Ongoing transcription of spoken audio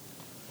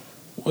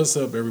What's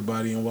up,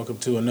 everybody, and welcome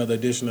to another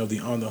edition of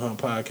the On the Hunt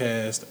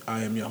podcast.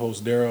 I am your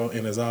host, Daryl,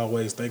 and as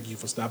always, thank you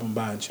for stopping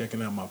by and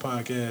checking out my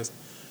podcast.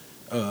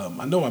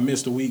 I know I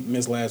missed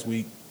last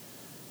week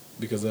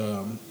because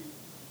I'm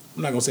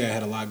not gonna say I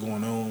had a lot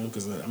going on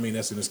because I mean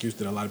that's an excuse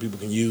that a lot of people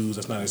can use.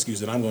 That's not an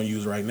excuse that I'm gonna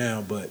use right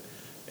now. But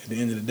at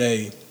the end of the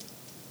day,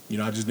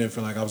 I just didn't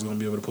feel like I was gonna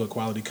be able to put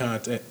quality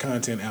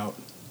content out,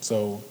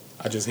 so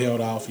I just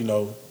held off,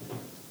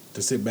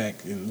 to sit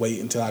back and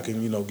wait until I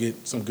can,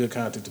 get some good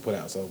content to put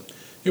out. So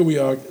here we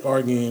are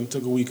again.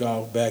 Took a week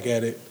off, back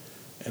at it,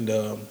 and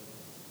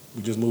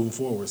we're just moving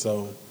forward.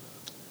 So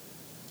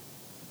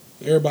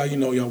everybody,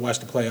 y'all watch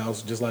the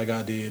playoffs just like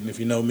I did, and if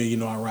you know me,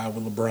 I ride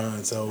with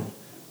LeBron. So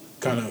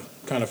kind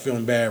of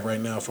feeling bad right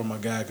now for my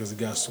guy because he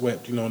got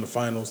swept, in the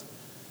finals.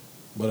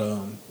 But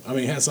I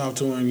mean, hats off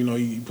to him.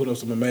 He put up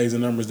some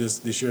amazing numbers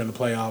this year in the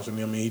playoffs, and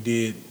I mean, he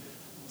did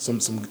some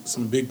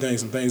big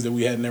things, some things that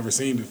we had never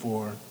seen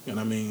before. And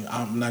I mean,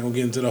 I'm not gonna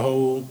get into the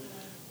whole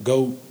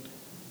GOAT,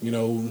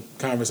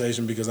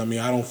 conversation because I mean,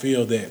 I don't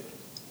feel that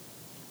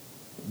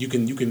you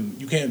can't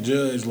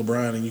judge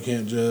LeBron and you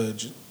can't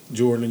judge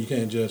Jordan and you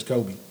can't judge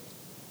Kobe.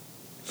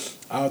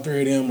 All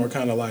three of them are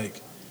kind of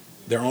like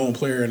their own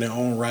player in their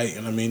own right,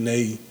 and I mean,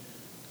 they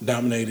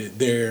dominated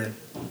their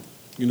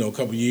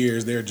couple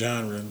years, their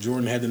genre.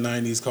 Jordan had the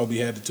 90s, Kobe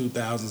had the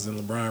 2000s, and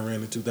LeBron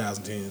ran the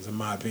 2010s, in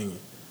my opinion.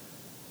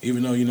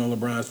 Even though,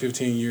 LeBron's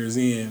 15 years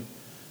in,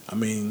 I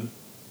mean,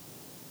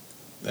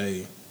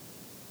 hey,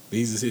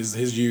 these is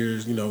his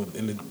years, in the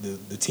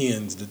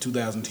 10s, the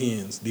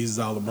 2010s. These is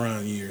all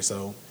LeBron years.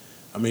 So,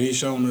 I mean, he's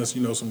shown us,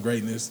 some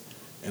greatness.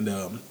 And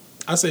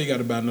I say he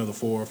got about another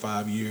 4 or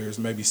 5 years,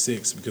 maybe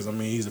 6, because, I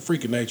mean, he's a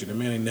freak of nature. The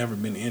man ain't never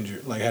been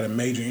injured, like had a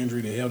major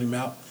injury that held him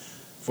out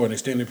for an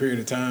extended period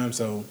of time.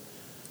 So,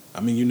 I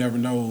mean, you never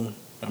know.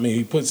 I mean,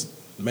 he puts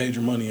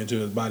major money into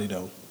his body,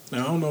 though.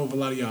 Now, I don't know if a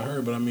lot of y'all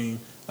heard, but I mean,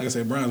 like I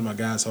said, Brian's my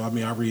guy, so I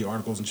mean, I read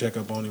articles and check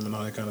up on him and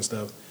all that kind of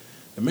stuff.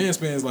 The man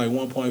spends like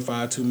 $1.5,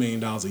 $2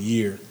 million a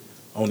year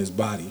on his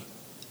body.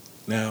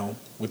 Now,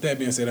 with that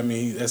being said, I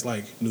mean, that's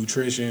like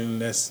nutrition,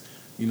 that's,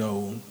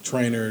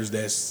 trainers,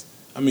 that's,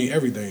 I mean,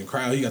 everything.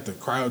 He got the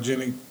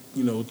cryogenic,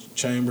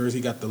 chambers,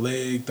 he got the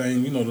leg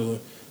thing, the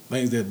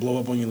things that blow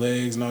up on your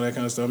legs and all that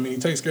kind of stuff. I mean, he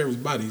takes care of his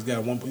body. He's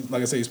got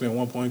like I say, he spent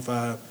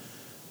 1.5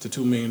 to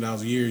 $2 million a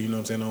year,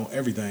 on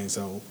everything.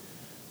 So,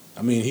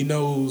 I mean, he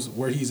knows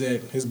where he's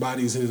at. His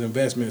body's his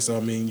investment. So,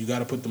 I mean, you got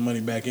to put the money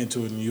back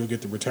into it and you'll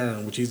get the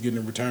return, which he's getting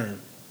a return,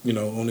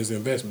 on his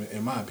investment,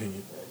 in my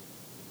opinion.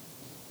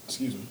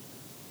 Excuse me.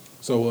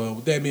 So,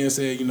 with that being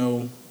said,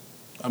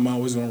 I'm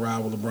always going to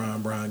ride with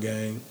LeBron, Brian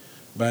gang.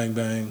 Bang,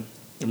 bang.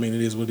 I mean,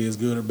 it is what it is,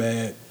 good or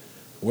bad.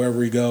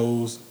 Wherever he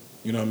goes,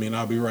 I mean,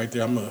 I'll be right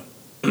there. I'm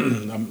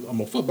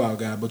a football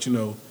guy, but,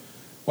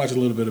 watch a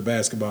little bit of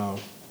basketball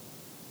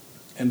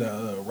and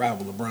ride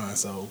with LeBron.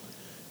 So,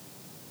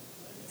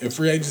 in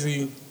free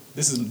agency,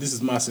 this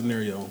is my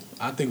scenario.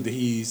 I think that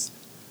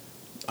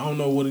I don't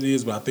know what it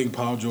is, but I think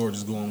Paul George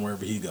is going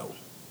wherever he go.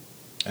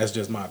 That's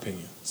just my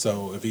opinion.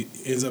 So if he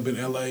ends up in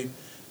LA, I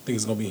think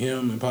it's gonna be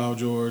him and Paul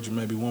George and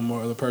maybe one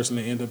more other person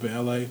that end up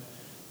in LA.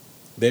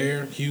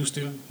 There,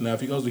 Houston. Now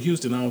if he goes to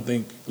Houston, I don't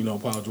think,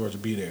 Paul George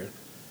will be there.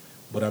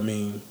 But I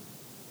mean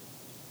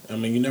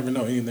you never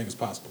know. Anything is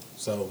possible.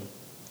 So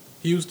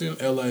Houston,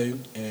 LA,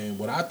 and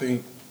what I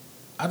think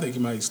he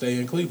might stay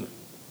in Cleveland.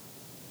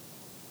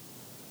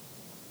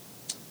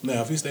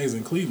 Now, if he stays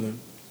in Cleveland,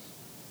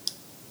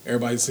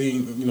 everybody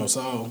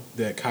saw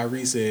that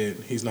Kyrie said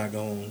he's not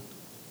going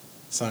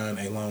to sign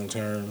a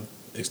long-term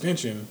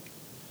extension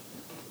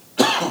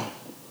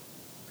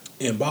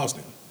in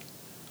Boston.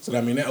 So,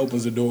 I mean, that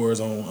opens the doors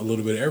on a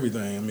little bit of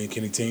everything. I mean,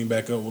 can he team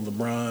back up with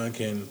LeBron?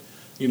 Can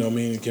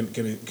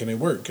they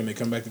work? Can they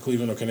come back to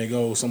Cleveland or can they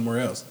go somewhere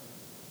else?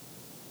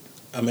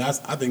 I mean, I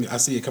think I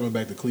see it coming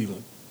back to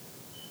Cleveland.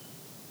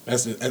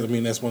 That's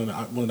one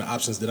of the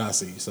options that I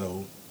see.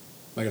 So,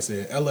 like I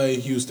said, L.A.,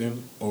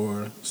 Houston,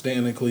 or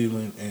staying in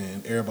Cleveland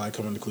and everybody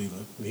coming to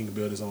Cleveland. And he can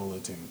build his own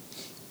little team.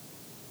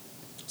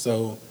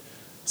 So,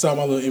 saw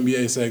my little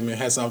NBA segment.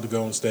 Hats off to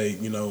Golden State, I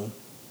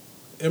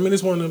mean,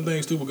 it's one of them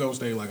things, too, with Golden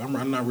State. Like,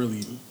 I'm not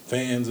really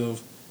fans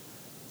of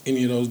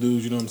any of those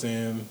dudes, you know what I'm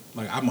saying?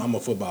 Like, I'm a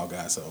football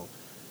guy, so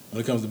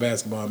when it comes to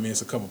basketball, I mean,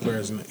 it's a couple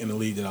players in the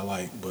league that I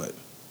like. But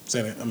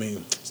San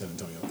Antonio.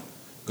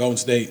 Golden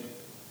State,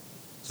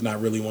 it's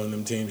not really one of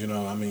them teams,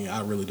 I mean,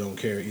 I really don't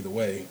care either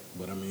way.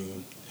 But, I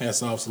mean,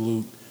 hats off,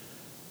 salute,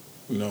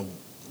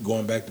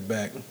 going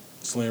back-to-back,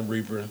 Slim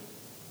Reaper,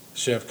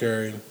 Chef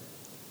Curry,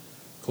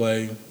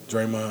 Clay,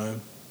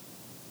 Draymond.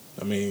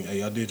 I mean,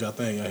 hey, y'all did y'all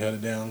thing. Y'all held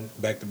it down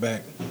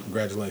back-to-back.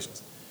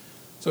 Congratulations.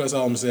 So that's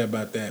all I'm going to say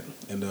about that.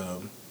 And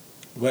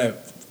glad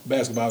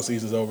basketball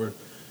season's over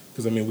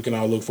because, I mean, we can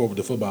all look forward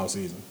to football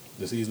season,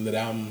 the season that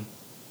I'm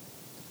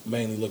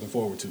mainly looking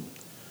forward to.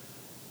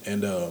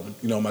 And,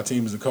 my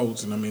team is a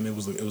coach, and, I mean, it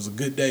was a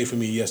good day for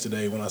me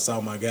yesterday when I saw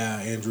my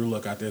guy, Andrew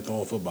Luck, out there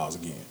throwing footballs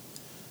again.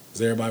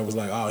 Because everybody was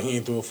like, oh, he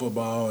ain't threw a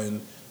football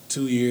in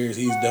 2 years.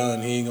 He's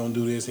done. He ain't going to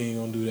do this. He ain't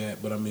going to do that.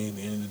 But, I mean, at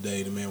the end of the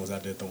day, the man was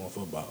out there throwing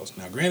footballs.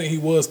 Now, granted, he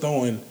was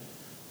throwing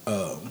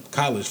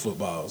college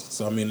footballs.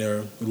 So I mean, they're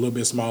a little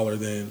bit smaller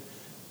than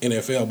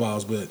NFL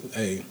balls, but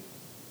hey,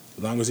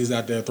 as long as he's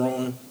out there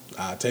throwing,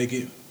 I take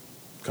it.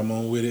 Come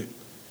on with it.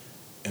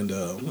 And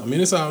I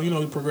mean, it's all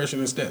progression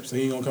and steps.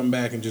 He ain't gonna come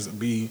back and just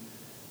be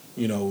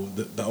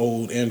the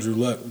old Andrew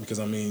Luck, because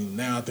I mean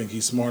now I think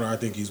he's smarter. I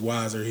think he's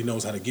wiser. He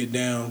knows how to get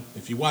down.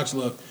 If you watch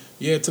Luck,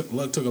 yeah,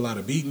 Luck took a lot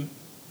of beating,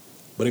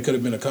 but it could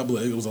have been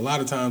it was a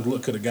lot of times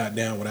Luck could have got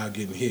down without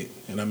getting hit.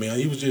 And I mean,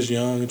 he was just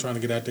young and trying to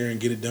get out there and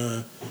get it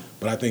done.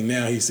 But I think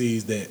now he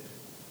sees that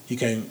he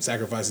can't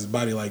sacrifice his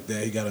body like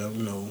that. He got to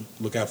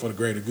look out for the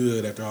greater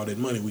good after all that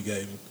money we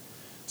gave him.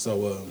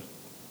 So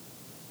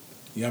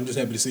yeah, I'm just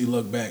happy to see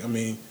Luck back. I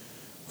mean,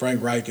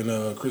 Frank Reich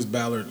and Chris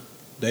Ballard,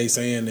 they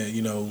saying that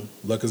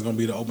Luck is going to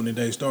be the opening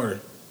day starter.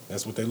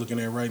 That's what they're looking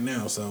at right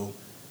now. So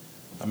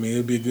I mean,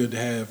 it'd be good to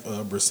have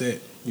Brissett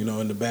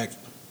in the back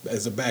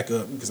as a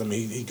backup, because I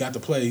mean he got to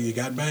play. He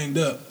got banged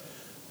up,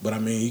 but I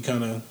mean he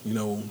kind of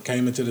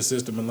came into the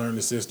system and learned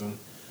the system.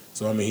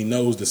 So I mean he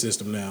knows the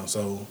system now.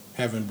 So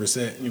having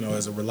Brissett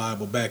as a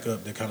reliable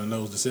backup that kind of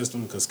knows the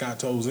system, because Scott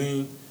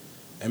Tolzien,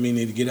 I mean,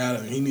 he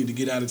need to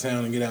get out of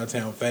town and get out of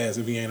town fast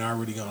if he ain't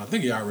already gone. I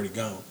think he already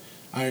gone.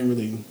 I ain't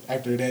really,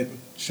 after that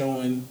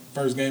showing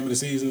first game of the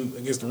season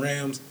against the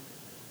Rams,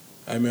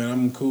 hey man,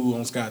 I'm cool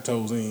on Scott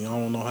Tolzien. I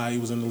don't know how he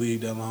was in the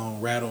league that long,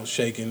 rattled,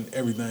 shaking,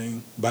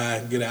 everything.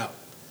 Bye, get out.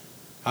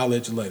 I'll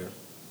let you later.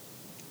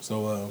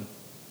 So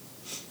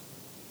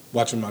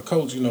watching my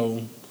coach,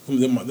 them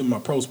my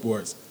pro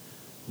sports,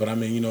 but I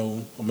mean,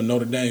 I'm a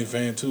Notre Dame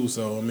fan too.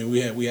 So I mean,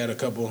 we had a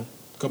couple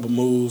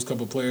moves,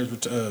 couple players,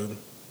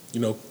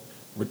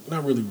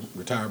 not really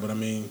retired, but I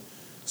mean,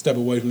 step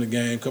away from the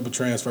game, couple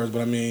transfers.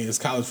 But I mean, it's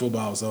college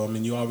football, so I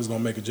mean, you always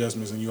gonna make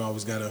adjustments, and you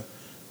always gotta,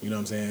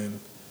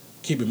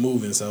 keep it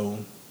moving. So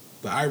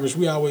the Irish,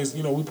 we always,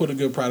 we put a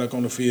good product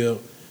on the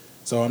field.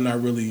 So I'm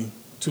not really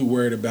too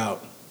worried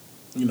about,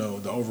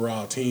 the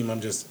overall team. I'm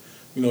just,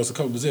 it's a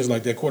couple positions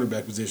like that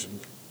quarterback position.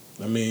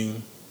 I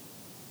mean,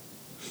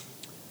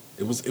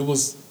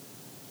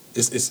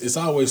 it's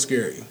always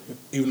scary.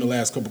 Even the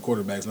last couple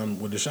quarterbacks. And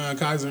with Deshaun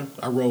Kaiser,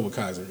 I roll with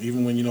Kaiser.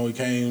 Even when he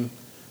came,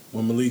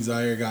 when Malik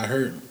Zaire got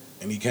hurt,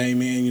 and he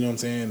came in,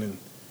 and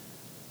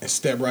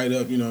stepped right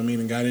up,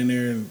 and got in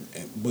there.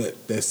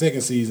 But that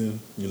second season,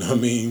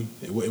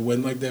 it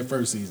wasn't like that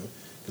first season.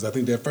 Because I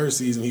think that first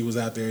season he was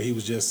out there, he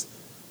was just,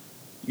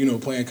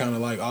 playing kind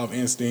of like off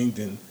instinct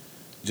and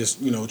just,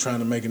 trying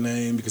to make a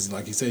name, because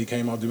like he said, he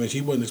came off the bench.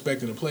 He wasn't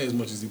expecting to play as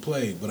much as he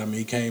played. But, I mean,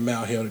 he came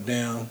out, held it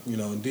down,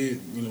 and did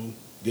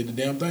the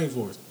damn thing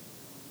for us.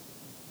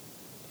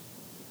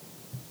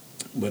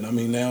 But, I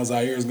mean, now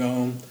Zaire's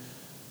gone.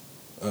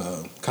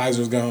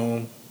 Kaiser's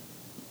gone.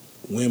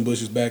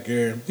 Wimbush is back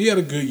there. He had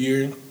a good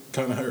year.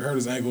 Kind of hurt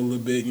his ankle a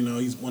little bit.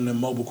 He's one of them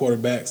mobile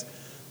quarterbacks.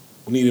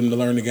 We need him to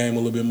learn the game a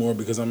little bit more,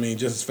 because, I mean,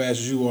 just as fast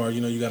as you are,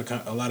 you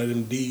got a lot of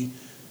them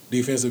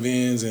defensive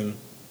ends and,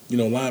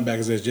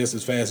 linebackers that's just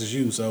as fast as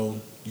you. So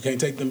you can't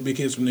take them big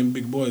hits from them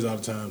big boys all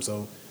the time.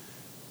 So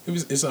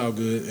it's all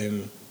good.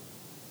 And,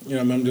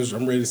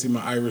 I'm ready to see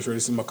my Irish, ready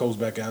to see my Colts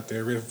back out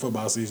there, ready for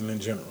football season in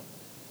general.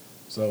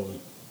 So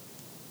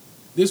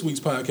this week's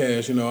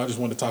podcast, I just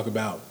want to talk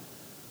about,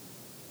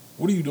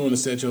 what are you doing to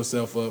set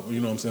yourself up,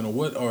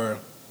 or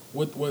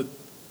what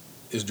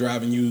is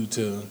driving you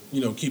to,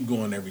 keep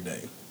going every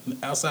day?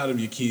 Outside of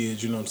your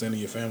kids, and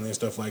your family and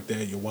stuff like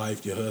that, your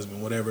wife, your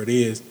husband, whatever it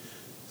is,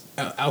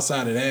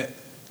 outside of that,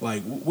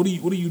 like, what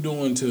are you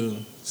doing to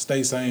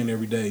stay sane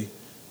every day?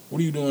 What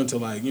are you doing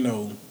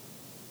to,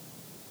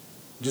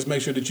 just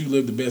make sure that you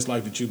live the best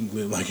life that you can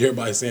live? Like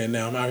everybody's saying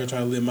now, I'm out here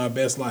trying to live my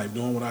best life,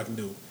 doing what I can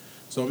do.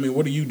 So, I mean,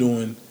 what are you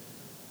doing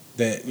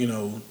that,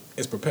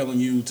 is propelling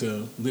you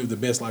to live the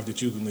best life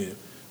that you can live?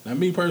 Now,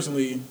 me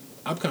personally,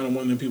 I'm kind of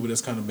one of them people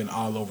that's kind of been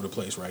all over the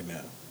place right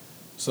now.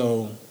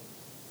 So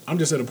I'm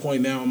just at a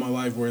point now in my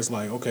life where it's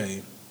like,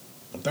 okay,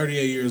 I'm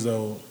 38 years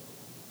old,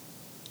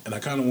 and I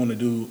kind of want to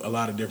do a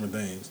lot of different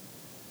things.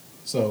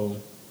 So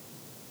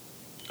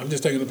I'm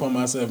just taking it upon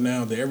myself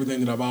now that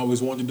everything that I've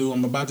always wanted to do,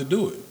 I'm about to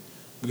do it.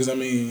 Because, I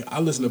mean, I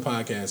listen to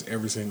podcasts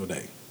every single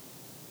day.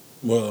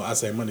 Well, I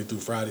say Monday through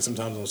Friday,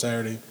 sometimes on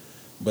Saturday.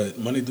 But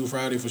Monday through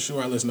Friday, for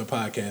sure, I listen to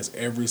podcasts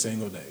every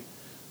single day.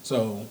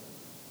 So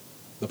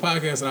the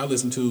podcast that I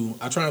listen to,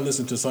 I try to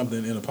listen to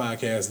something in a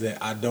podcast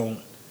that I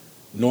don't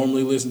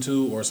normally listen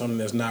to, or something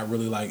that's not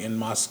really like in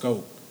my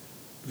scope.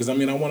 Because, I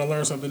mean, I want to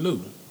learn something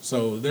new.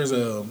 So there's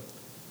a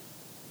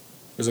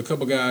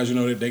couple guys,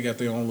 that they got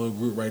their own little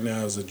group right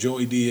now. It's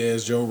Joey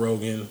Diaz, Joe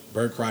Rogan,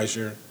 Bert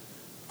Kreischer,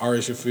 Ari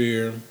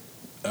Shaffir,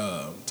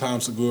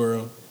 Tom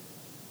Segura,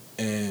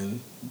 and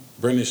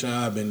Brendan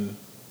Schaub, and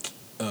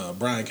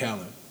Brian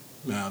Callen.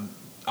 Now,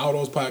 all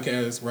those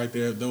podcasts right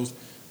there,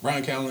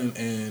 Brian Callen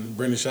and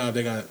Brendan Schaub,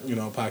 they got,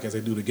 podcasts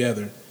they do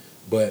together.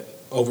 But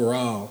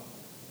overall,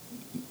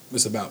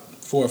 it's about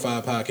 4 or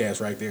 5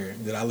 podcasts right there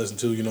that I listen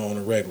to, on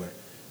a regular.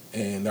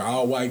 And they're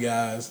all white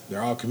guys.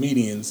 They're all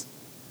comedians.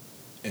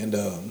 And,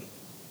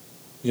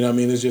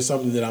 it's just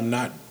something that I'm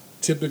not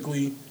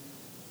typically,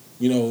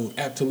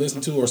 apt to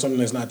listen to, or something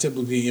that's not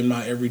typically in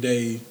my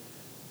everyday,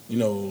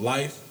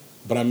 life.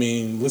 But I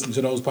mean, listen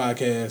to those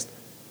podcasts.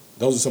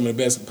 Those are some of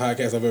the best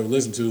podcasts I've ever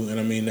listened to, and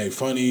I mean, they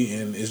funny,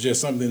 and it's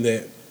just something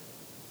that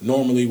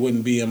normally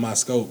wouldn't be in my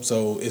scope.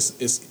 So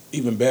it's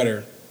even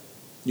better,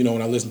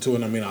 when I listen to it.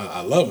 And I mean,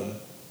 I love them.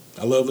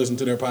 I love listening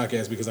to their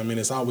podcast because I mean,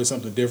 it's always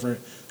something different.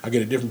 I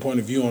get a different point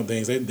of view on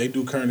things. They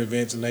do current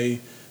events and they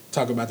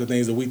talk about the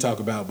things that we talk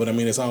about. But I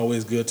mean, it's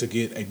always good to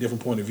get a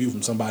different point of view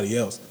from somebody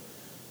else.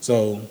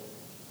 So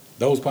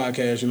those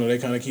podcasts, they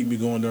kind of keep me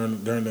going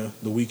during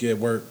the week at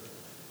work.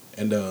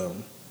 And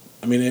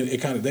I mean,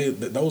 it kind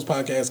of those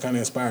podcasts kind of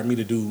inspired me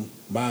to do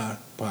my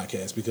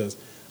podcast because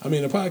I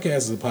mean, a podcast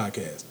is a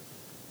podcast.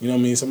 You know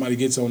what I mean? Somebody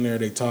gets on there,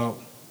 they talk.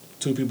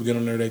 Two people get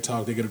on there, they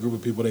talk. They get a group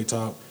of people, they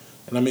talk.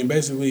 And I mean,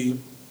 basically,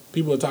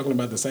 people are talking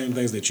about the same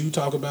things that you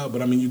talk about,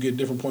 but I mean, you get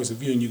different points of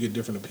view and you get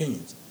different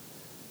opinions.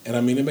 And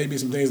I mean, there may be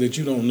some things that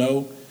you don't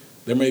know.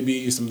 There may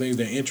be some things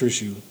that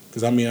interest you.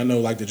 Because I mean, I know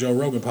like the Joe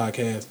Rogan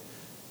podcast,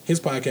 his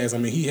podcast, I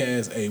mean, he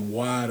has a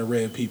wide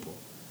array of people.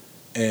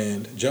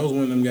 And Joe's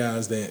one of them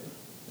guys that,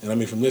 and I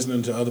mean, from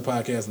listening to other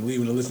podcasts and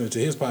leaving and listening to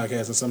his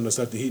podcast and some of the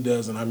stuff that he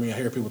does, and I mean, I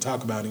hear people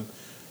talk about him,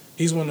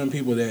 he's one of them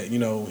people that,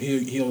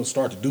 he'll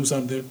start to do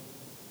something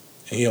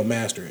and he'll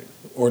master it.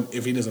 Or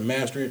if he doesn't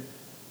master it,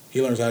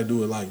 he learns how to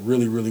do it like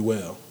really, really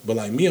well. But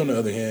like me, on the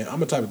other hand,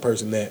 I'm the type of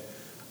person that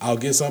I'll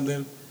get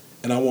something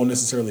and I won't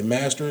necessarily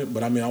master it,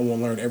 but I mean, I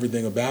won't learn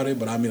everything about it,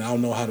 but I mean, I'll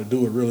know how to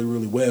do it really,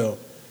 really well,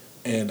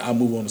 and I'll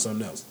move on to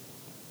something else.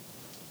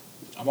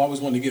 I've always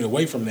wanted to get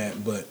away from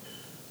that, but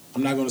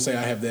I'm not going to say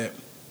I have that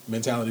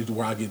mentality to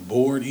where I get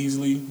bored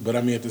easily, but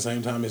I mean, at the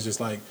same time, it's just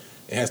like,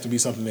 it has to be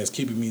something that's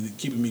keeping me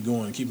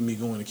going, and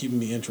keeping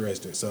me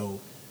interested.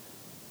 So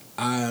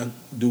I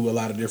do a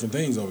lot of different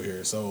things over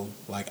here. So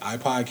like I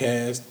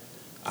podcast,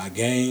 I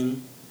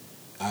game,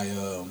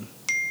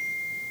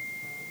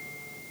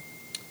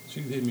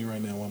 she's hitting me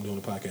right now while I'm doing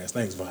the podcast.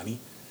 Thanks, Vonnie.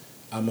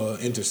 I'm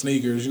into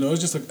sneakers.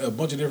 It's just a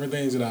bunch of different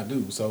things that I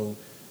do. So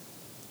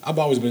I've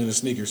always been into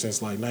sneakers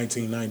since like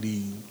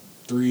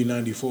 1993,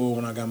 94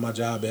 when I got my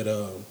job at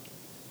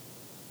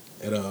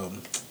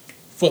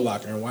Foot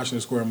Locker in Washington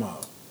Square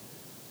Mall.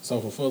 So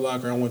for Foot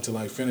Locker, I went to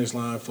like Finish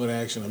Line, Foot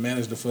Action. I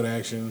managed the Foot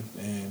Action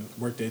and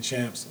worked at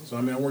Champs. So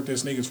I mean, I worked at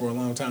sneakers for a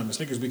long time. And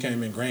sneakers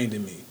became ingrained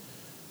in me.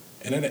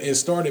 And then it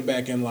started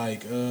back in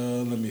like,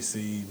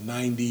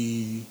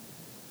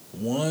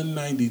 91,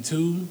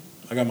 92.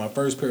 I got my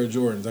first pair of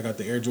Jordans. I got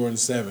the Air Jordan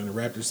 7, the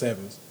Raptor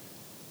 7s.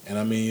 And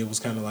I mean, it was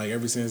kind of like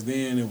ever since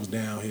then, it was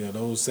downhill.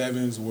 Those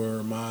 7s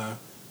were my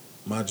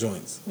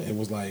joints. It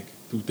was like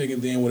through thick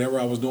and thin, whatever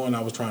I was doing,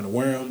 I was trying to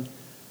wear them.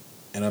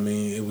 And I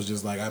mean, it was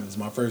just like, it was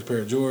my first pair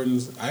of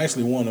Jordans. I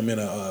actually won them in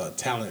a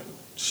talent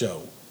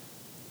show.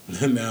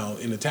 Now,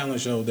 in the talent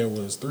show, there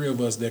was 3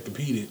 of us that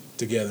competed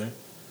together,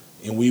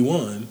 and we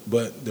won,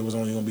 but there was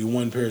only going to be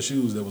 1 pair of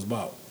shoes that was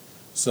bought.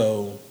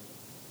 So,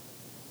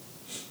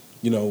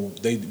 we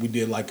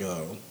did like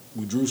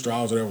we drew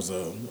straws, or there was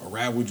a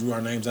raffle. We drew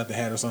our names out the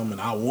hat or something, and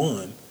I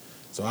won.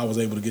 So I was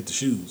able to get the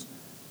shoes.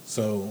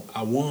 So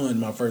I won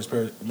my first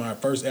ever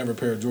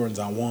pair of Jordans.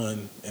 I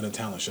won in a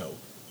talent show.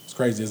 As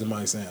crazy as it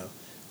might sound.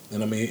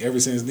 And I mean, ever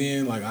since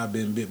then, like I've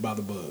been bit by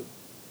the bug.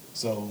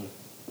 So,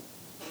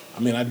 I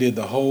mean, I did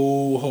the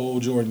whole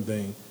Jordan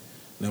thing.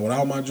 Now with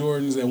all my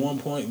Jordans at one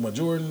point, and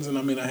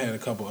I mean, I had a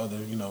couple other,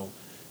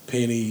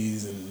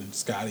 pennies and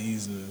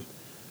Scotties and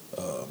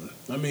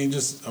I mean,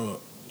 just a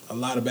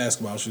lot of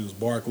basketball shoes,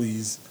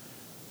 Barclays.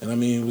 And I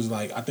mean, it was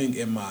like, I think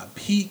at my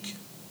peak,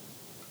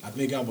 I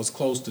think I was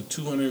close to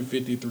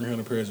 250,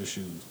 300 pairs of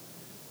shoes.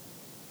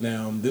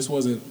 Now, this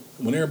wasn't,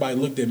 when everybody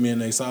looked at me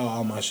and they saw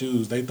all my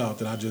shoes, they thought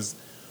that I just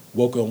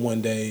woke up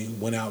one day,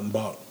 went out and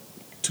bought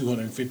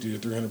 250 to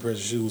 300 pairs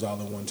of shoes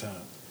all at one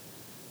time.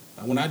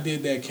 When I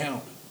did that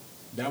count,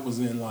 that was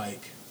in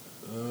like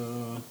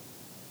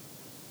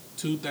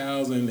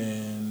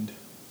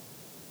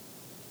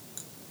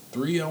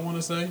 2003, I want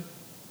to say,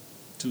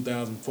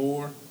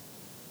 2004.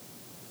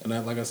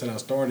 And like I said, I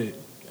started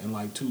in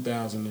like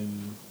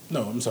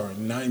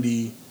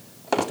 90.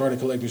 I started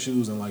collecting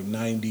shoes in like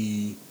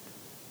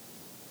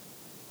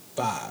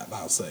 95,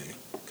 I'll say.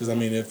 Because, I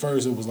mean, at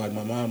first it was like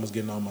my mom was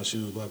getting all my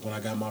shoes. But like when I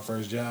got my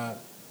first job,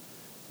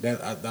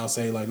 I'll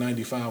say like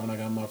 95 when I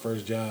got my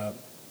first job,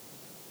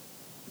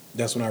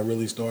 that's when I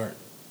really start,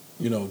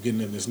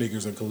 getting into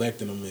sneakers and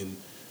collecting them and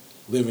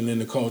living in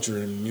the culture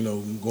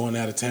and, going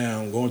out of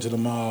town, going to the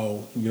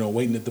mall,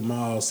 waiting at the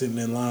mall, sitting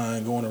in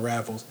line, going to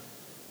raffles.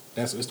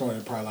 It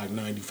started probably like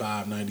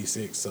 95,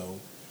 96. So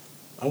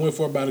I went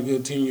for about a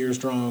good 10 years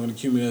strong and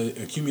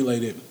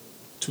accumulated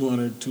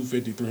 200,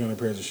 250, 300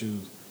 pairs of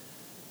shoes.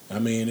 I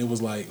mean, it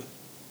was like,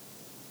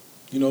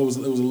 it was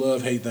a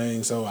love-hate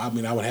thing. So, I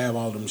mean, I would have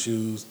all them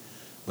shoes,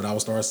 but I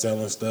would start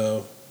selling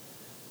stuff,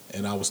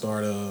 and I would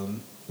start,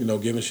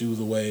 giving shoes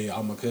away.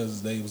 All my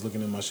cousins, they was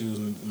looking at my shoes.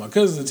 And my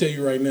cousins will tell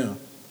you right now,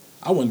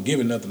 I wasn't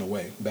giving nothing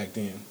away back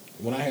then.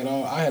 When I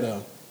had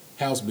a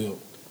house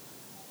built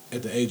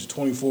at the age of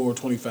 24 or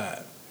 25.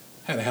 I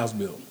had a house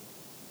built.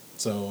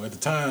 So at the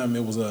time,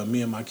 it was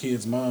me and my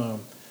kid's mom.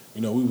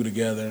 We were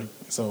together.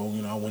 So,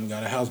 I went and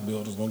got a house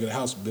built. I was going to get a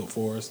house built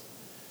for us.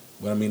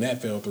 But I mean,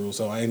 that fell through.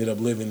 So I ended up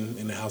living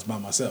in the house by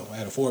myself. I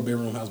had a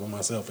 4-bedroom house by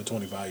myself at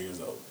 25 years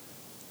old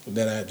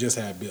that I just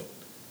had built.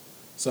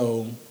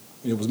 So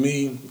it was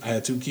me. I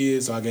had 2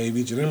 kids, so I gave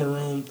each of them a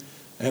room,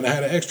 and I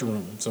had an extra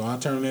room. So I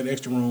turned that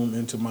extra room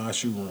into my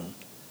shoe room.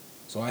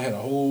 So I had a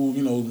whole,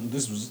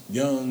 this was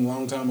young,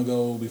 long time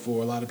ago,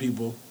 before a lot of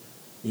people,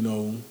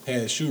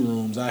 had shoe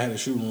rooms. I had a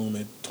shoe room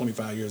at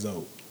 25 years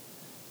old.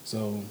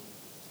 So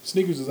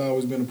sneakers has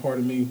always been a part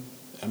of me.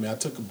 I mean, I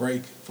took a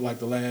break for like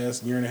the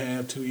last year and a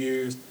half, 2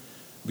 years,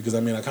 because I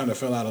mean, I kind of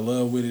fell out of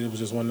love with it. It was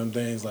just one of them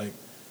things, like,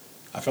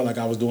 I felt like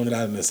I was doing it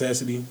out of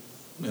necessity.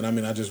 And I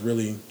mean, I just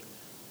really,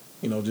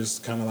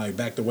 just kind of like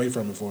backed away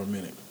from it for a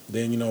minute.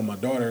 Then, my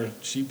daughter,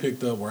 she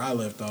picked up where I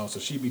left off, so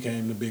she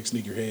became the big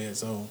sneakerhead.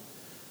 So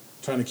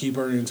trying to keep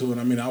her into it.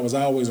 I mean, I was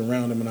always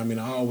around them, and I mean,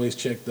 I always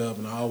checked up,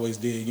 and I always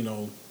did,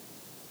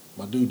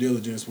 my due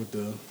diligence with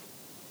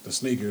the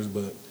sneakers,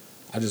 but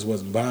I just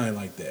wasn't buying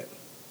like that.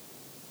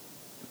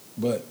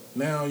 But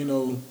now,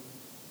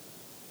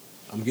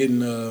 I'm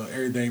getting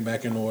everything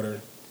back in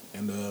order,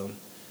 and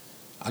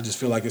I just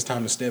feel like it's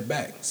time to step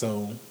back.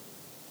 So,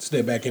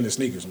 step back into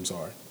sneakers, I'm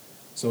sorry.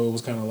 So it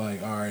was kind of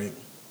like, all right,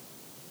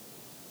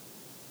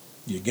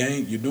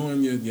 you're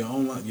doing your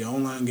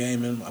online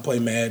gaming. I play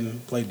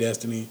Madden, play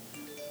Destiny.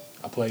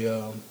 I play,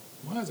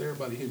 why is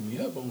everybody hitting me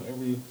up on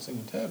every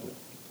single tablet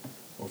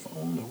or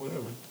phone or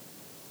whatever?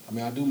 I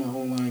mean, I do my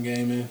online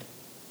gaming,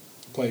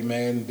 play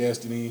Madden,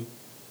 Destiny,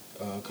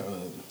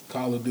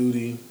 Call of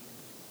Duty,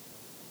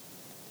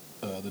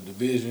 The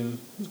Division.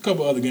 There's a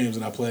couple other games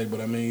that I play,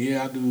 but I mean,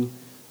 yeah, I do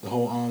the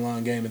whole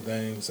online gaming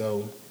thing.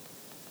 So,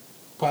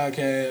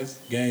 podcast,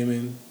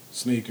 gaming,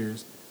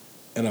 sneakers,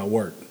 and I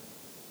work.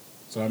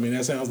 So, I mean,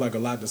 that sounds like a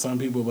lot to some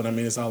people, but I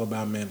mean, it's all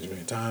about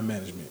management, time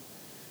management.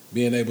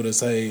 Being able to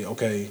say,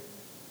 okay,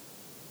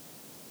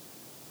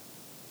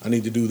 I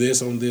need to do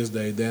this on this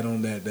day, that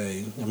on that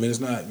day. I mean, it's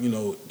not,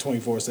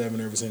 24/7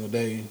 every single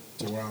day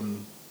to where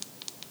I'm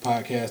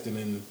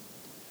podcasting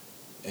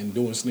and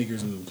doing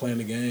sneakers and playing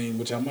the game,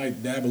 which I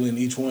might dabble in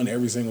each one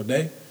every single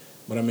day.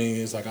 But I mean,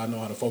 it's like I know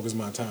how to focus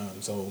my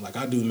time. So, like,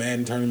 I do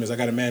Madden tournaments. I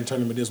got a Madden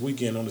tournament this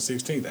weekend on the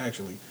 16th,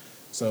 actually.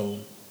 So,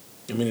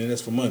 I mean,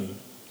 that's for money.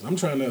 I'm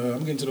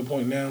getting to the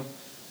point now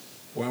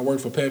where I work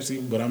for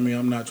Pepsi, but I mean,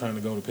 I'm not trying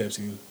to go to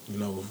Pepsi,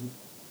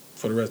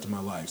 for the rest of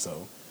my life. So,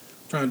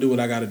 I'm trying to do what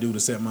I got to do to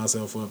set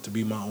myself up to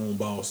be my own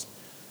boss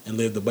and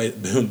live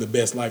the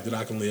best life that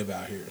I can live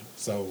out here.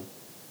 So,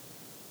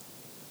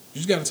 you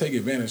just got to take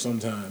advantage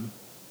sometime.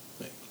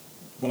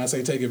 When I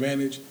say take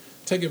advantage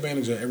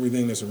of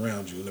everything that's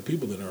around you and the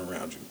people that are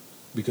around you.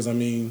 Because, I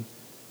mean,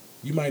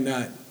 you might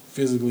not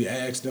physically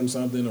ask them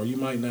something, or you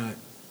might not,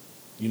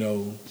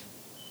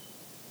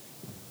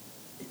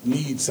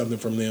 need something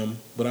from them.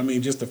 But, I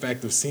mean, just the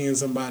fact of seeing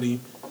somebody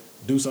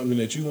do something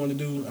that you want to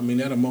do, I mean,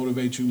 that'll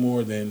motivate you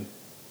more than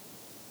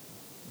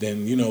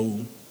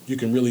you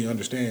can really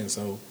understand.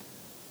 So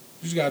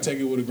you just got to take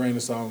it with a grain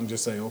of salt and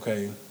just say,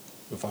 okay,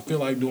 if I feel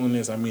like doing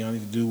this, I mean, I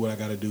need to do what I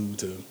got to do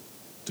to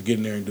get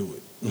in there and do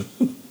it.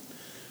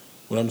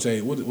 What I'm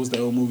saying, what's the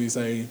old movie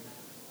say?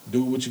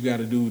 Do what you got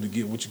to do to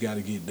get what you got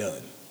to get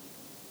done,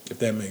 if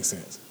that makes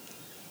sense.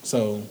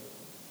 So,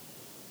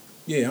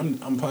 yeah,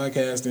 I'm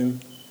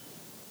podcasting,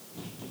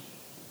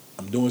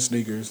 I'm doing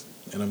sneakers,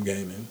 and I'm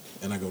gaming,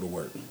 and I go to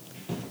work.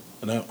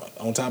 And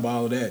on top of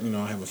all of that,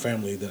 I have a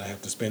family that I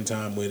have to spend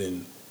time with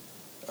and,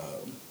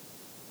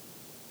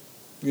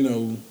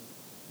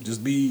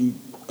 just be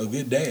a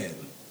good dad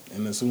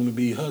and a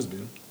soon-to-be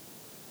husband.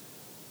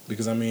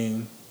 Because, I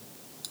mean,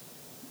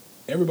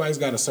 everybody's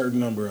got a certain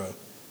number of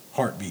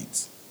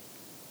heartbeats.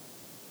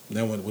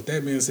 Now, with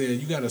that being said,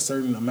 you got a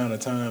certain amount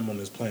of time on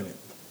this planet.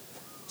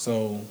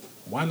 So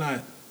why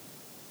not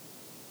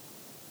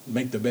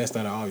make the best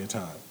out of all your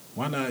time?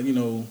 Why not,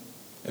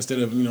 instead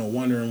of,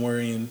 wondering,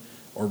 worrying,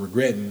 or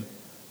regretting,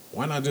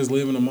 why not just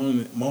live in the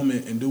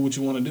moment and do what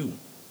you want to do?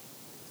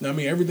 Now, I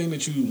mean, everything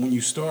that when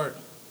you start,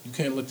 you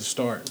can't let the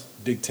start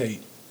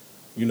dictate,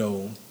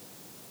 your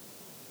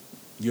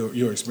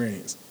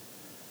experience.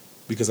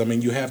 Because, I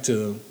mean, you have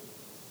to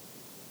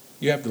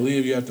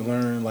live, you have to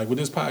learn. Like with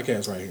this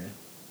podcast right here,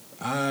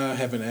 I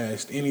haven't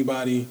asked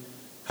anybody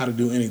how to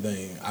do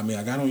anything. I mean,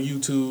 I got on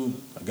YouTube,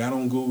 I got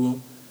on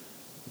Google,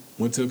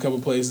 went to a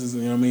couple places,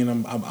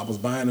 I was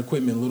buying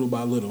equipment little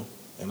by little.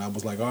 And I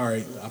was like, all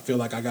right, I feel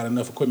like I got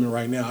enough equipment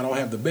right now. I don't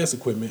have the best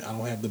equipment. I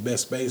don't have the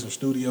best space or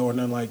studio or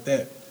nothing like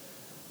that.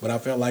 But I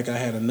felt like I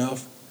had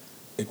enough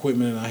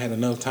equipment and I had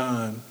enough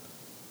time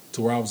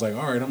to where I was like,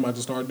 all right, I'm about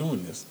to start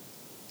doing this.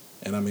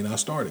 And I mean, I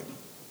started.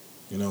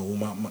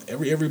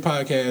 Every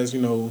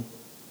podcast,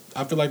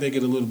 I feel like they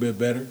get a little bit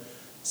better.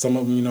 Some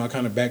of them, I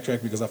kind of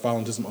backtrack because I fall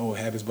into some old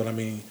habits. But I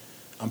mean,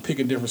 I'm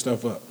picking different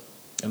stuff up.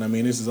 And I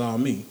mean, this is all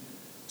me.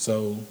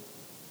 So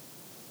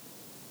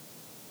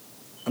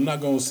I'm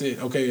not going to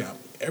sit, okay,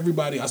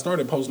 everybody, I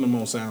started posting them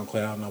on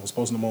SoundCloud and I was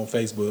posting them on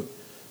Facebook,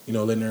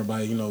 letting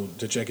everybody,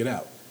 to check it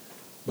out.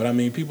 But I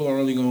mean, people are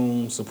only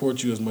going to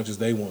support you as much as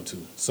they want to.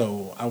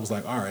 So I was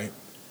like, all right,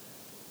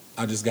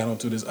 I just got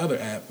onto this other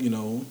app,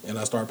 and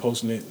I started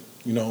posting it,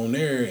 on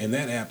there, and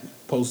that app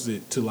posted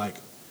it to like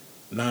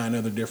 9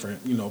 other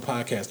different,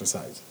 podcasting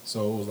sites.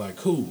 So it was like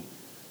cool.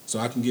 So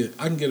I can get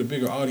a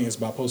bigger audience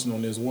by posting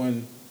on this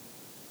one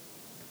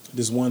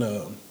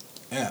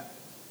app,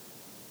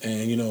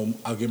 and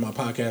I'll get my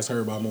podcast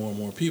heard by more and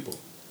more people.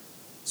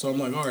 So I'm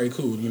like, all right,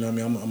 cool. You know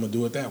what I mean? I'm gonna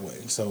do it that way.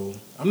 So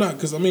I'm not,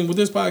 because I mean, with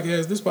this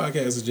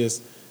podcast is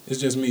just, it's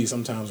just me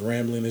sometimes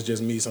rambling. It's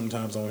just me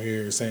sometimes on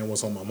here saying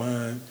what's on my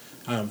mind,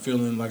 how I'm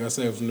feeling. Like I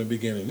said from the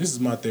beginning, this is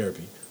my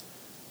therapy.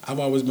 I've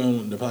always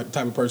been the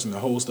type of person to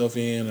hold stuff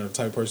in, or the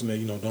type of person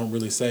that don't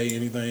really say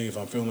anything if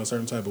I'm feeling a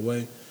certain type of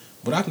way.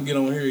 But I can get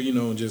on here,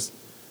 and just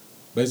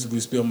basically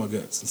spill my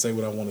guts and say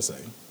what I want to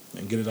say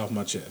and get it off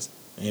my chest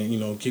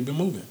and keep it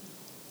moving.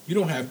 You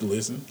don't have to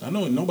listen. I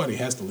know nobody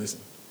has to listen.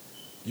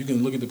 You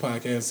can look at the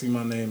podcast, see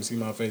my name, see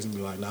my face, and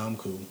be like, nah, I'm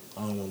cool.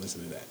 I don't want to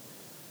listen to that.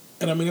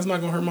 And I mean, it's not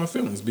going to hurt my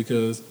feelings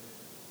because,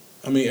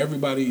 I mean,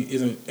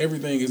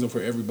 everything isn't for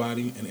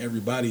everybody, and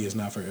everybody is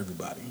not for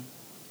everybody.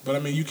 But I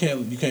mean, you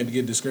can't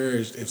get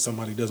discouraged if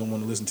somebody doesn't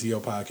want to listen to your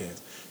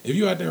podcast. If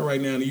you're out there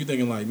right now and you're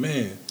thinking like,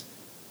 man,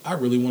 I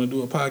really want to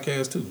do a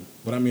podcast too,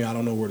 but I mean, I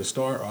don't know where to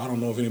start, or I don't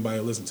know if anybody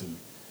will listen to me.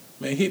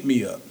 Man, hit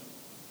me up.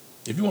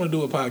 If you want to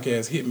do a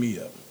podcast, hit me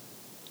up.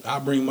 I'll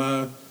bring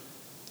my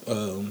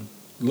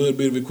little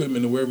bit of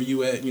equipment to wherever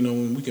you at,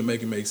 and we can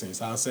make it make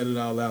sense. I'll set it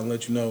all out and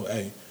let you know,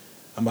 hey,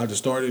 I'm about to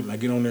start it, and I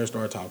get on there and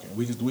start talking.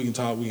 We can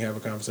talk, we can have a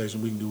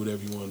conversation, we can do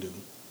whatever you want to do.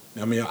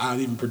 I mean, I'll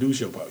even produce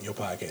your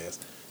podcast.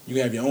 You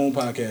can have your own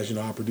podcast,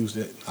 I'll produce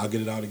it, I'll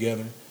get it all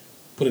together,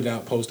 put it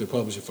out, post it,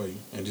 publish it for you,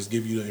 and just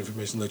give you the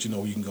information, let you know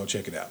where you can go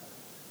check it out.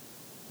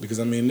 Because,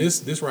 I mean,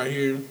 this right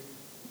here,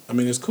 I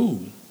mean, it's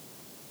cool.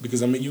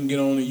 Because, I mean, you can get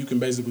on and you can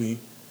basically,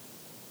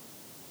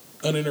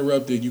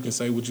 uninterrupted, you can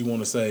say what you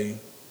want to say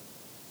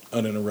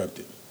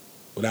uninterrupted.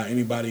 Without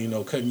anybody,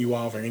 cutting you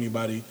off or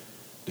anybody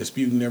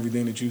disputing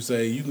everything that you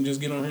say. You can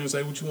just get on here and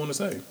say what you want to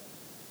say.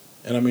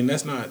 And, I mean,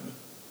 I'm not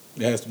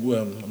going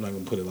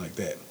to put it like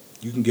that.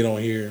 You can get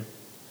on here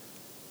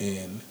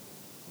and,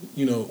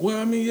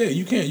 I mean, yeah,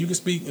 you can. You can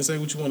speak and say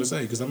what you want to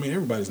say. Because, I mean,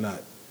 everybody's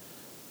not.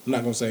 I'm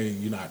not going to say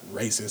you're not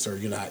racist or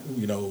you're not,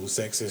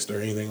 sexist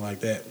or anything like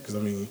that. Because, I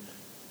mean,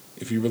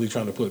 if you're really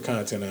trying to put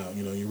content out,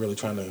 you're really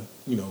trying to,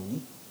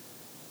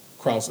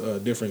 cross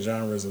different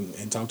genres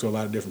and talk to a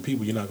lot of different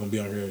people, you're not going to be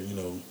on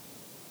here,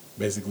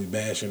 basically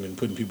bashing and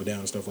putting people down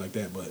and stuff like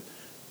that. But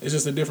it's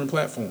just a different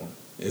platform.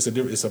 It's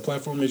a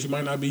platform that you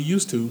might not be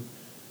used to.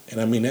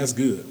 And, I mean, that's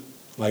good.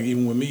 Like,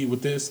 even with me,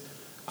 with this,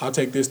 I'll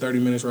take this 30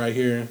 minutes right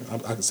here. I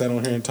can sit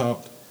on here and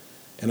talk.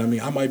 And, I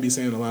mean, I might be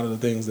saying a lot of the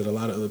things that a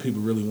lot of other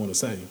people really want to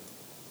say.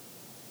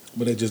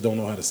 But they just don't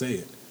know how to say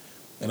it.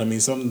 And, I mean,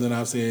 something that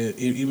I've said,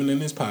 even in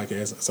this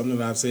podcast, something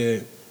that I've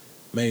said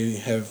may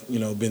have,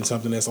 been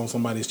something that's on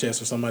somebody's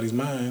chest or somebody's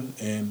mind.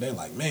 And they're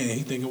like, man,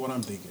 he thinking what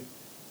I'm thinking.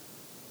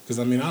 Because,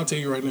 I mean, I'll tell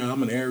you right now,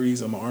 I'm an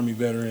Aries. I'm an Army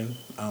veteran.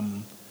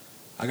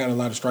 I got a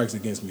lot of strikes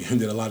against me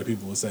that a lot of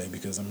people will say.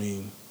 Because, I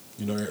mean,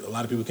 a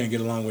lot of people can't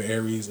get along with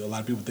Aries. A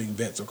lot of people think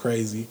vets are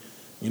crazy.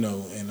 And,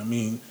 I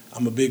mean,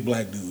 I'm a big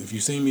black dude. If you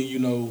see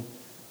me,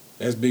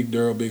 that's Big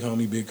Durl, Big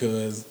Homie, Big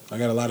Cuz. I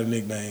got a lot of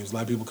nicknames. A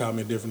lot of people call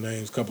me different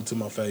names, couple to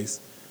my face.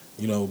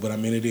 But I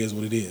mean, it is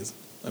what it is.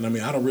 And I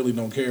mean, I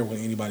don't care what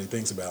anybody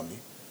thinks about me.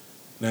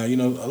 Now,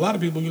 a lot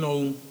of people,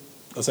 will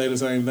say the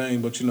same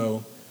thing, but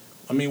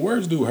I mean,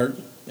 words do hurt.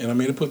 And I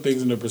mean, to put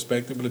things into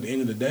perspective, but at the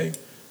end of the day,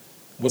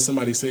 what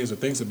somebody says or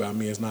thinks about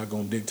me is not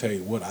going to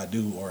dictate what I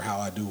do or how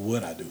I do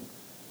what I do.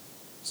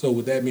 So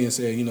with that being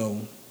said,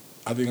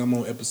 I think I'm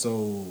on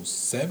episode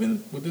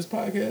 7 with this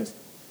podcast.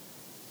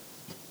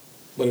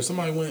 But if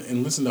somebody went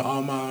and listened to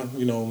all my,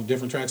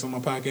 different tracks on my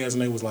podcast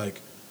and they was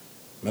like,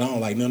 man, I don't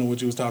like none of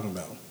what you was talking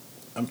about.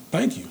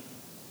 Thank you.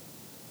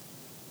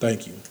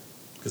 Thank you.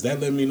 Because that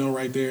let me know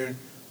right there,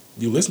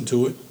 you listen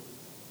to it.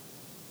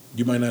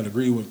 You might not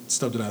agree with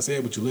stuff that I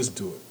said, but you listen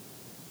to it.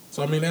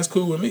 So, I mean, that's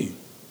cool with me.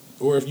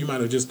 Or if you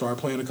might have just started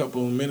playing a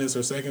couple of minutes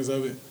or seconds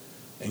of it,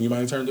 and you might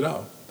have turned it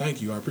off.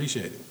 Thank you. I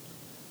appreciate it.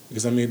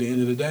 Because, I mean, at the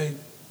end of the day,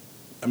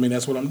 I mean,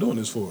 that's what I'm doing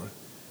this for.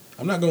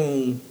 I'm not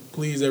going to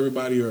please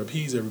everybody or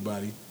appease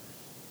everybody.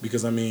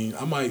 Because, I mean,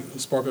 I might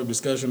spark up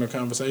discussion or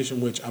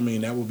conversation, which, I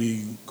mean, that would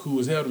be cool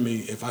as hell to me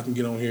if I can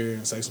get on here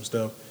and say some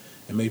stuff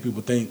and make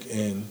people think,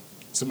 and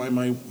somebody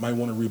might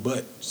want to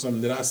rebut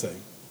something that I say.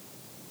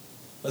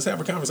 Let's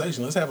have a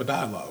conversation. Let's have a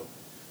dialogue.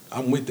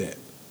 I'm with that,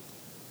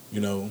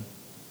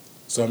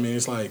 So, I mean,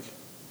 it's like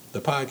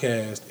the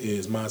podcast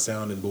is my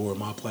sounding board,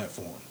 my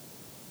platform.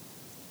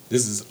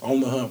 This is On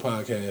the Hunt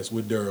Podcast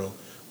with Durl,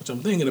 which I'm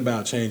thinking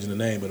about changing the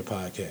name of the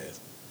podcast.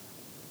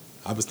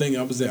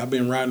 I've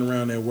been riding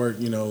around at work,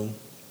 and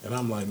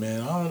I'm like,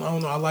 man, I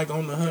don't know. I like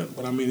On the Hunt,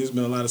 but I mean, there's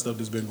been a lot of stuff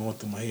that's been going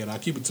through my head. I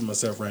keep it to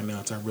myself right now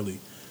until I really,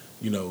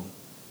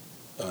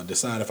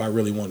 decide if I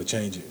really want to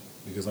change it.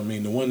 Because, I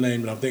mean, the one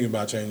name that I'm thinking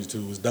about changing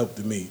to is dope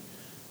to me.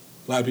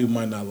 A lot of people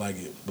might not like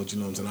it, but you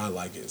know what I'm saying? I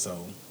like it.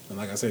 So, and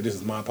like I said, this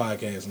is my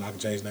podcast, and I can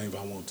change the name if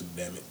I want to,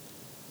 damn it.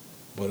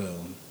 But,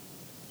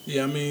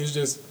 yeah, I mean, it's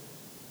just,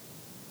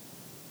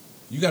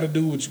 you got to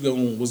do what's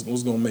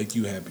gonna make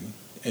you happy,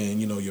 and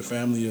you know your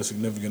family, your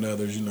significant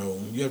others. You know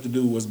you have to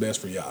do what's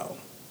best for y'all.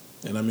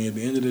 And I mean, at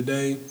the end of the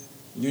day,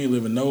 you ain't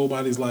living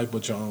nobody's life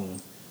but your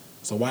own.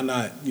 So why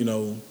not,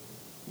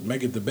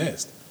 make it the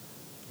best?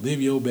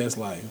 Live your best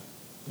life.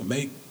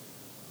 Make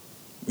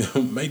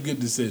make good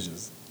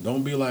decisions.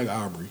 Don't be like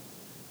Aubrey.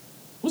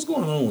 What's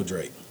going on with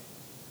Drake?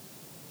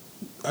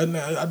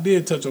 I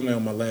did touch on that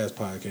on my last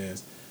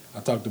podcast.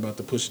 I talked about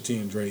the Pusha T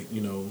and Drake.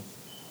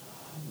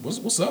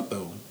 What's up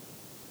though?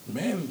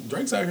 Man,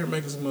 Drake's out here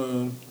making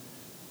some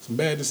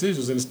bad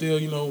decisions, and still,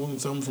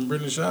 something from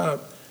Brendan Schaub.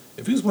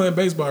 If he was playing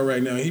baseball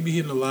right now, he'd be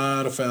hitting a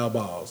lot of foul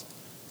balls.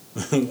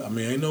 I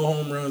mean, ain't no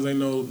home runs, ain't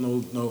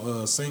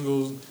no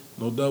singles,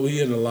 no double. He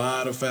hitting a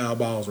lot of foul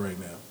balls right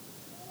now.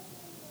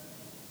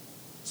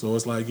 So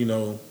it's like, I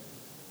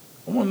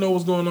want to know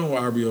what's going on with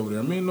RB over there.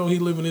 I mean, he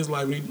living his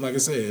life. Like I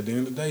said, at the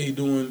end of the day, he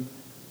doing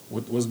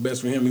what's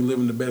best for him. He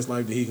living the best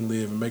life that he can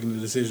live and making the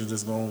decisions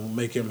that's going to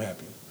make him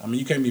happy. I mean,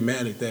 you can't be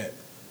mad at that.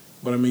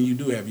 But, I mean, you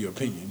do have your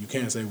opinion. You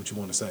can't say what you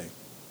want to say.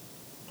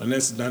 And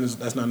that's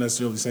not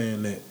necessarily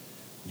saying that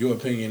your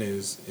opinion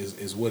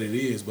is what it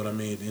is. But, I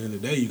mean, at the end of the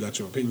day, you got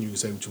your opinion. You can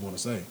say what you want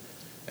to say.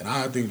 And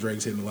I think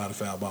Drake's hitting a lot of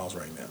foul balls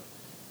right now.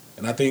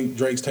 And I think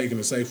Drake's taking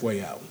the safe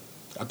way out.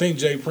 I think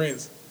Jay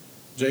Prince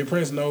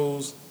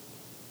knows.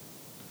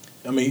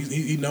 I mean,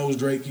 he knows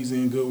Drake. He's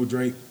in good with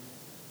Drake.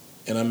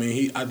 And, I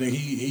mean, I think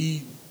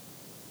he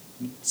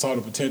saw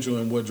the potential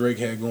in what Drake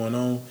had going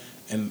on.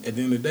 And at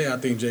the end of the day, I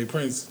think Jay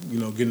Prince,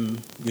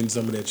 getting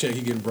some of that check,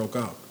 he getting broke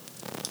out.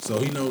 So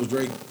he knows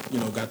Drake,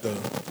 got the.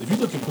 If you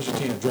look at Pusha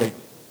T and Drake,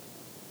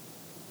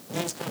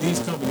 these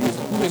companies,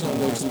 who they gonna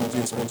go to if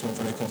they're a spokesman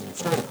for their company?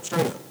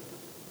 Straight up.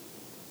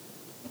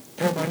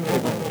 Everybody know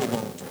they're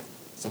going with Drake.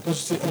 So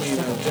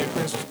Jay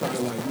Prince was probably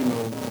like,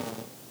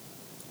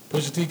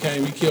 Pusha T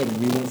came, he killed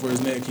him. He went for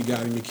his neck, he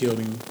got him, he killed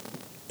him.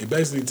 And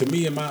basically, to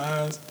me, in my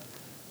eyes,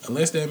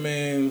 unless that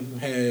man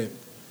had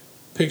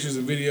pictures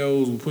and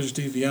videos with Pusha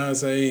T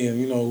fiance and,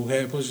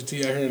 had Pusha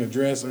T out here in a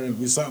dress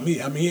or something,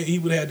 he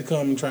would have had to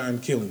come and try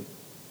and kill him.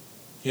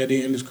 He had to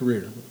end his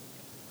career.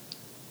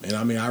 And,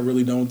 I mean, I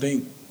really don't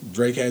think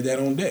Drake had that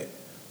on deck.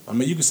 I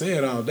mean, you can say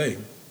it all day.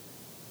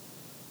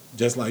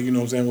 Just like, when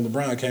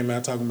LeBron came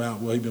out talking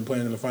about, well, he been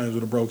playing in the finals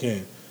with a broke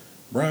hand.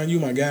 Brian, you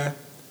my guy.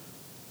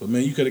 But,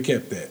 man, you could have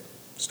kept that.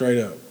 Straight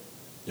up.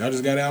 Y'all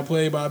just got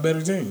outplayed by a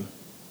better team.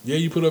 Yeah,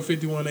 you put up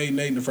 51-8 and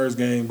 8 in the first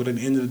game, but at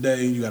the end of the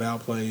day, you got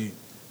outplayed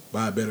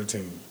by a better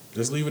team.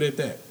 Just leave it at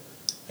that.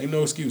 Ain't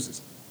no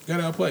excuses. You got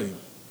outplayed.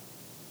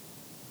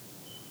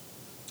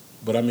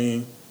 But, I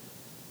mean,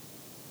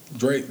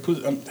 Drake,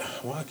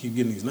 I keep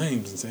getting these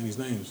names and saying these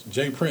names.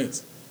 Jay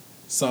Prince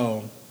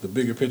saw the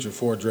bigger picture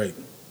for Drake.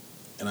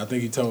 And I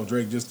think he told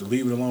Drake just to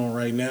leave it alone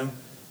right now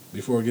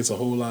before it gets a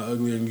whole lot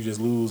uglier and you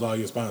just lose all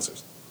your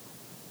sponsors.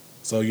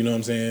 So, you know what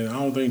I'm saying? I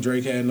don't think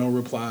Drake had no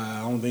reply.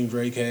 I don't think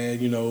Drake had, I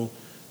don't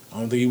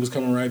think he was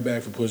coming right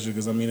back for Pusha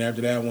because,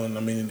 after that one,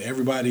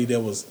 everybody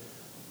that was,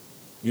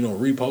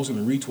 reposting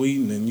and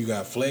retweeting, and you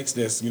got Flex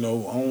that's,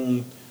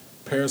 on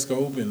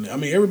Periscope. And,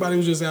 everybody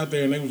was just out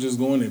there and they was just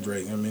going at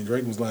Drake.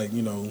 Drake was like,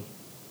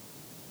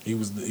 he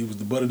was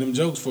the butt of them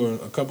jokes for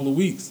a couple of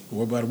weeks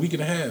or about a week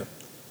and a half.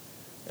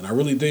 And I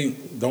really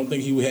don't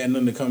think he had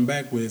nothing to come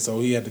back with,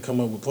 so he had to come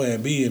up with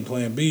Plan B, and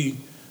Plan B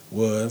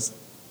was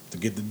to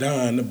get the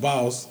Don, the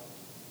boss,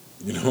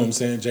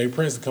 Jay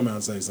Prince to come out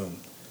and say something.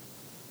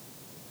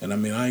 And I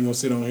ain't gonna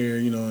sit on here,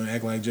 and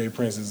act like Jay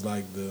Prince is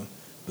like the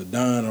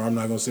Don, or I'm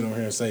not gonna sit on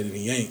here and say that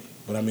he ain't.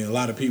 But a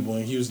lot of people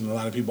in Houston, a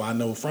lot of people I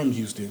know from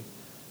Houston,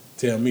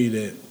 tell me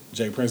that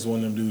Jay Prince is one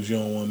of them dudes you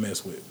don't want to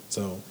mess with.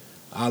 So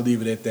I'll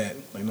leave it at that.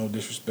 Like, no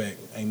disrespect,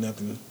 ain't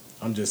nothing.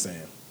 I'm just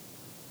saying.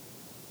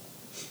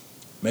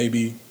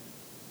 Maybe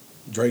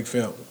Drake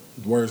felt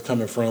the words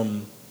coming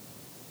from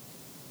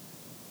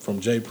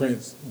Jay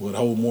Prince would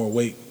hold more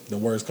weight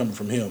than words coming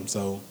from him.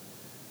 So,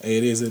 hey,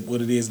 it is what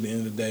it is at the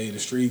end of the day. The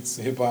streets,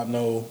 hip-hop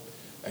know,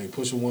 hey,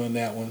 Pusha won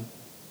that one.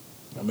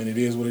 It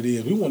is what it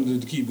is. We wanted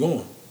it to keep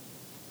going.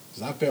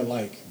 Because I felt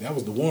like that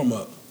was the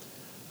warm-up.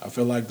 I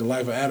felt like the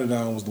Life of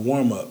Adidon was the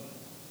warm-up.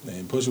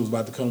 And Pusha was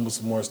about to come with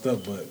some more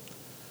stuff, but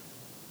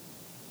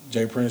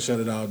Jay Prince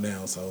shut it all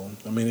down. So,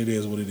 it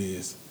is what it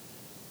is.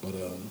 But,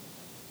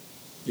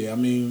 yeah,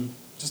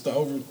 just the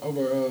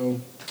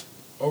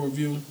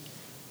overview.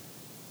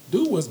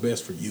 Do what's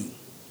best for you.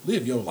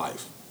 Live your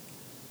life.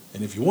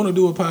 And if you want to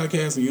do a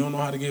podcast and you don't know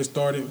how to get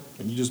started,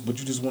 but you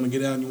just want to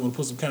get out and you want to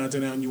put some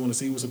content out and you want to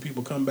see what some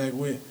people come back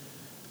with,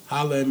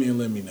 holler at me and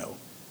let me know.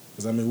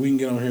 Because, we can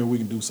get on here and we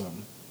can do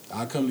something.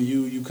 I'll come to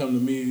you, you come to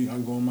me, I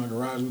can go in my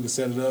garage, we can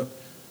set it up.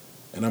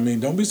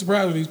 And, don't be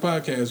surprised with these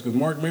podcasts because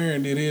Mark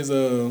Maron did his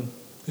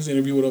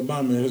interview with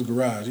Obama in his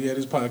garage. He had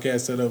his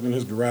podcast set up in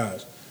his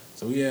garage.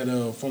 So he had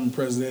former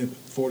President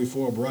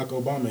 44, Barack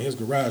Obama, in his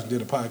garage,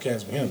 did a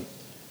podcast with him.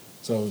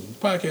 So the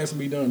podcast can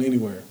be done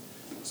anywhere.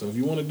 So if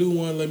you want to do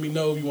one, let me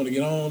know. If you want to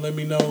get on, let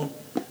me know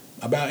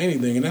about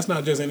anything. And that's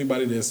not just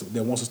anybody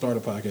that wants to start a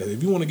podcast.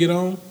 If you want to get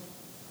on,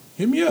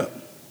 hit me up.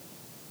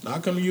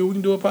 I'll come to you. We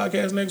can do a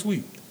podcast next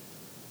week.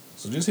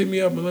 So just hit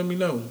me up and let me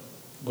know.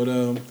 But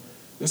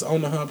this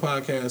On the Hunt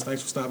podcast.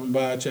 Thanks for stopping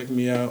by, checking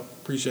me out.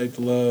 Appreciate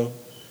the love,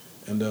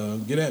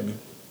 and get at me.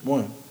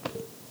 One.